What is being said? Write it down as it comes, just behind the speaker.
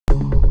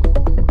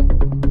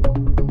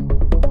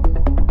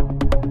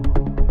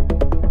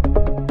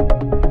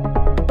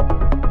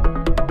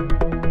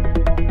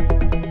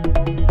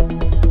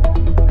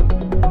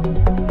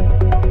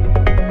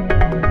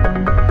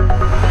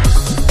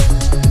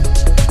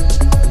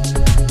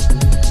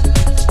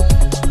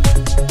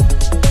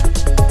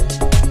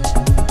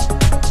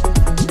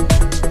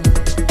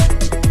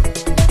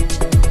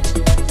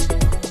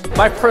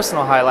My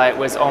personal highlight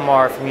was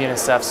Omar from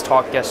UNICEF's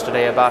talk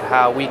yesterday about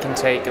how we can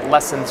take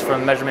lessons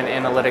from measurement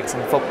analytics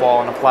in football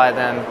and apply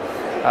them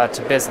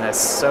to business.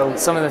 So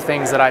some of the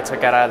things that I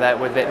took out of that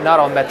were that not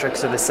all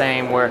metrics are the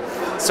same, where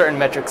certain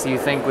metrics you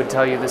think would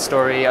tell you the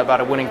story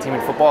about a winning team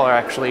in football are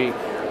actually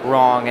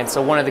wrong. And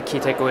so one of the key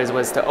takeaways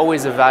was to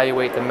always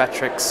evaluate the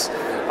metrics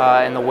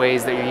and the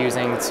ways that you're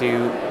using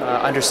to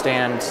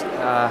understand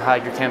how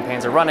your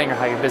campaigns are running or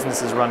how your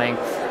business is running,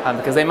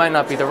 because they might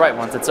not be the right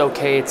ones. It's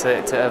okay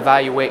to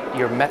evaluate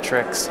your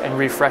metrics and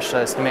refresh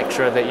those to make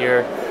sure that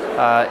you're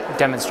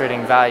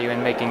demonstrating value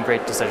and making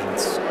great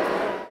decisions.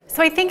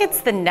 So I think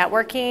it's the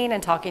networking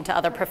and talking to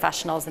other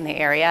professionals in the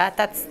area.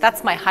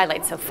 That's my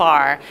highlight so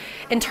far.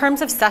 In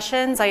terms of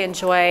sessions, I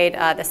enjoyed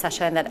the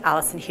session that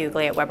Alison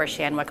Hughley at Weber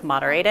Shandwick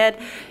moderated,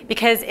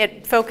 because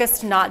it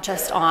focused not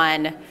just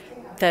on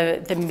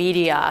the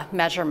media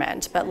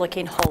measurement, but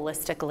looking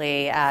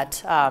holistically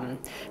at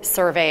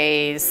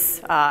surveys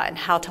and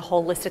how to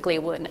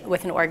holistically,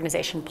 with an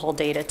organization, pull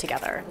data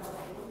together.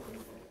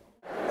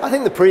 I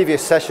think the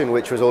previous session,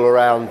 which was all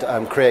around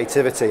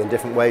creativity and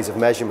different ways of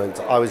measurement,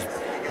 I was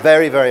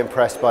very, very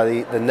impressed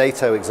by the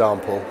NATO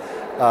example,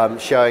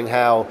 showing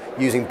how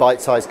using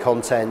bite-sized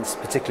content,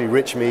 particularly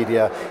rich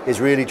media, is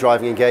really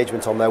driving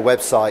engagement on their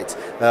website,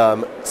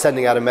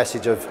 sending out a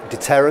message of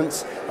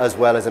deterrence as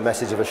well as a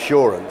message of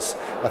assurance.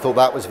 I thought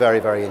that was very,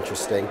 very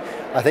interesting.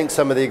 I think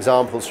some of the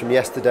examples from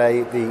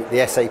yesterday,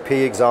 the SAP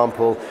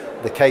example,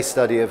 the case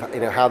study of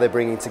how they're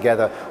bringing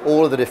together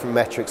all of the different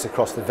metrics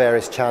across the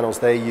various channels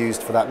they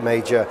used for that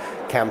major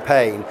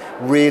campaign,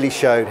 really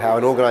showed how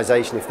an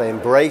organization, if they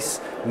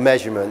embrace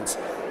measurement,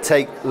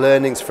 take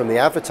learnings from the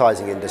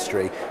advertising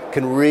industry,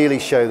 can really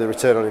show the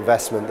return on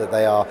investment that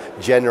they are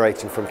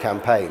generating from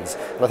campaigns.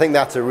 And I think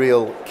that's a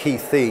real key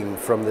theme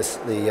from this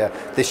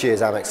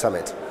year's AMEC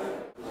Summit.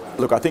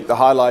 Look, I think the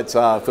highlights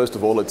are, first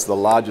of all, it's the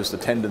largest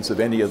attendance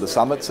of any of the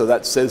summits, so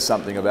that says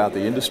something about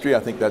the industry. I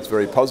think that's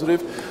very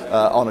positive.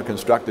 On a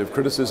constructive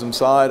criticism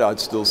side,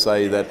 I'd still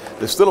say that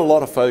there's still a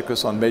lot of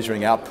focus on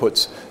measuring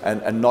outputs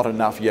and not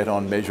enough yet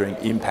on measuring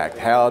impact.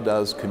 How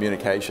does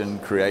communication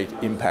create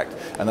impact?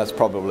 And that's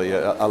probably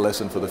a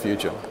lesson for the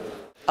future.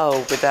 Oh,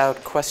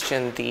 without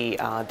question,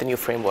 the new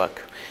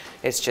framework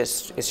is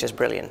just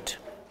brilliant.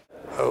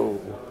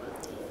 Oh,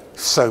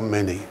 so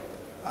many.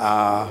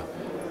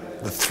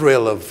 The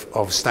thrill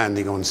of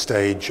standing on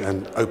stage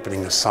and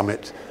opening a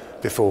summit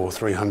before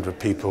 300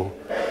 people.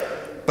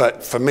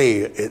 But for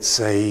me,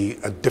 it's a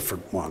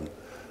different one.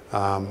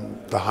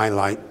 The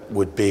highlight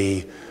would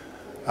be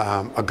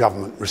a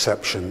government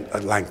reception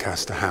at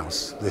Lancaster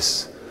House,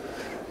 this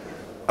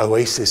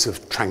oasis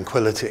of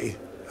tranquility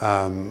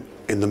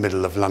in the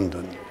middle of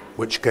London,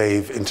 which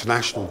gave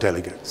international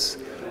delegates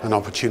an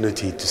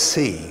opportunity to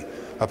see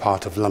a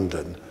part of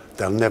London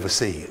they'll never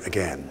see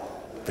again,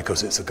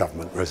 because it's a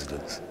government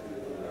residence.